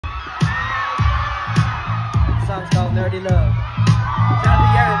song's called Nerdy Love. Shout out to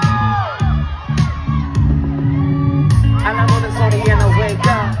Yen. 알람 오는 소리에 나 wake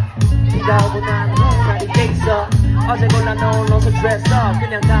up. 비가 오고 난 후 날이 돼 있어. 어제 골라놓은 옷을 dress up.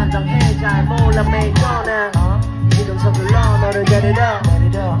 그냥 감정해 잘 몰라 매일 꺼내. 지금 서둘러 너를 데리러.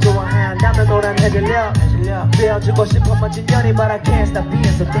 좋아한다면 노란 해질려. 되어주고 싶어 멋진 연이 But I can't stop being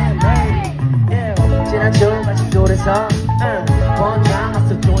so damn late. Yeah. 지난 주 같이 졸에서 원장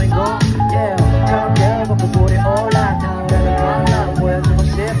앞서 주인공. Yeah. 가볍게 걷고 불이 올라. 타오르는 걸로 보여주고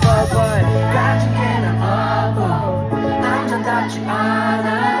싶어. But 가죽에는 없고 남자답지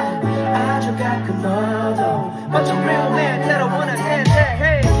않아. 아주 가끔 너도 멋진 real man 때려보는 텐데.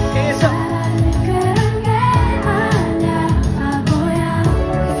 Hey, hands up.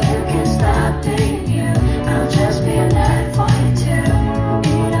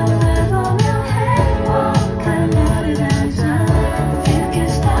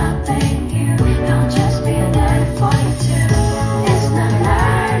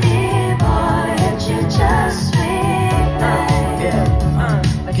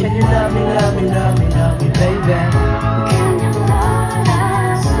 Can you love me, love me, love me, love me, baby? Can you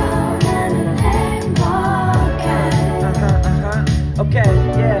몰라서 나는 행복해? Okay,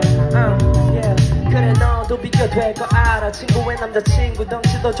 yeah, yeah. 그래 너도 비교될 거 알아. 친구의 남자친구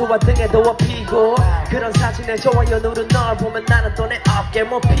덩치도 좋아 등에도 업히고 그런 사진에 좋아요 누른 널 보면 나는 또 내 어깨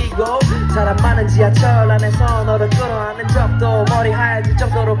못 피고 사람 많은 지하철 안에서 너를 끌어안는 적도 머리 하얘질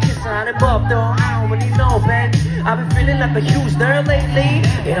정도로 키스하는 법도 I don't really know, babe. I've been feeling like a huge nerd lately.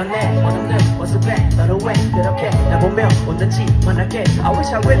 이런 내 어둠들 모습에 너를 왜 그렇게 날 보며 웃는지 만나게 I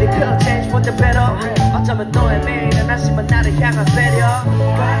wish I really could change for the better. 어쩌면 너의 매일은 아침만 나를 향한 배려.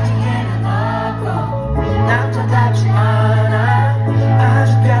 가지게는 없고 남자답지 않아.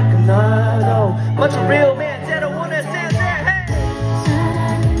 아주 가끔 너도 멋진 real man 때려오는 센세.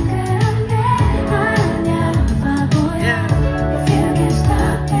 사랑은 그런 게 아니야 바보야. If you can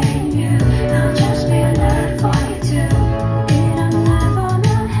stop being you, I'll just be a nerd for you too. 이런 날 보면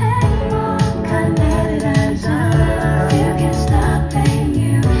행복한 날을 알잖아. If you can stop being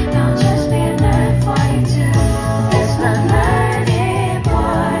you, I'll just be a nerd for you too. It's not nerdy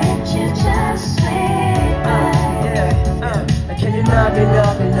boy, you're just sweet boy. Can you love me,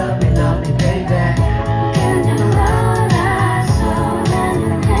 love me, love me, love me, baby? 그냥 너라서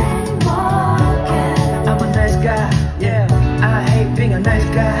나는 행복해. I'm a nice guy, yeah. I hate being a nice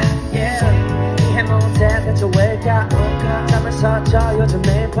guy, yeah. 이해 못해 대체 왜일까? 잠을 설쳐 요즘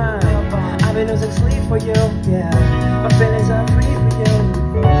매일 밤 I've been losing sleep for you, yeah. My feelings are free for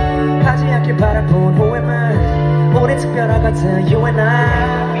you. 하지 않길 바라본 후회만 우리 특별한 같은 you and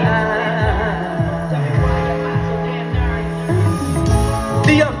I.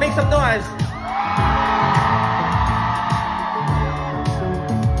 Leo, make some noise.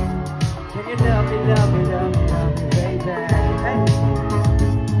 Can you love me, love me,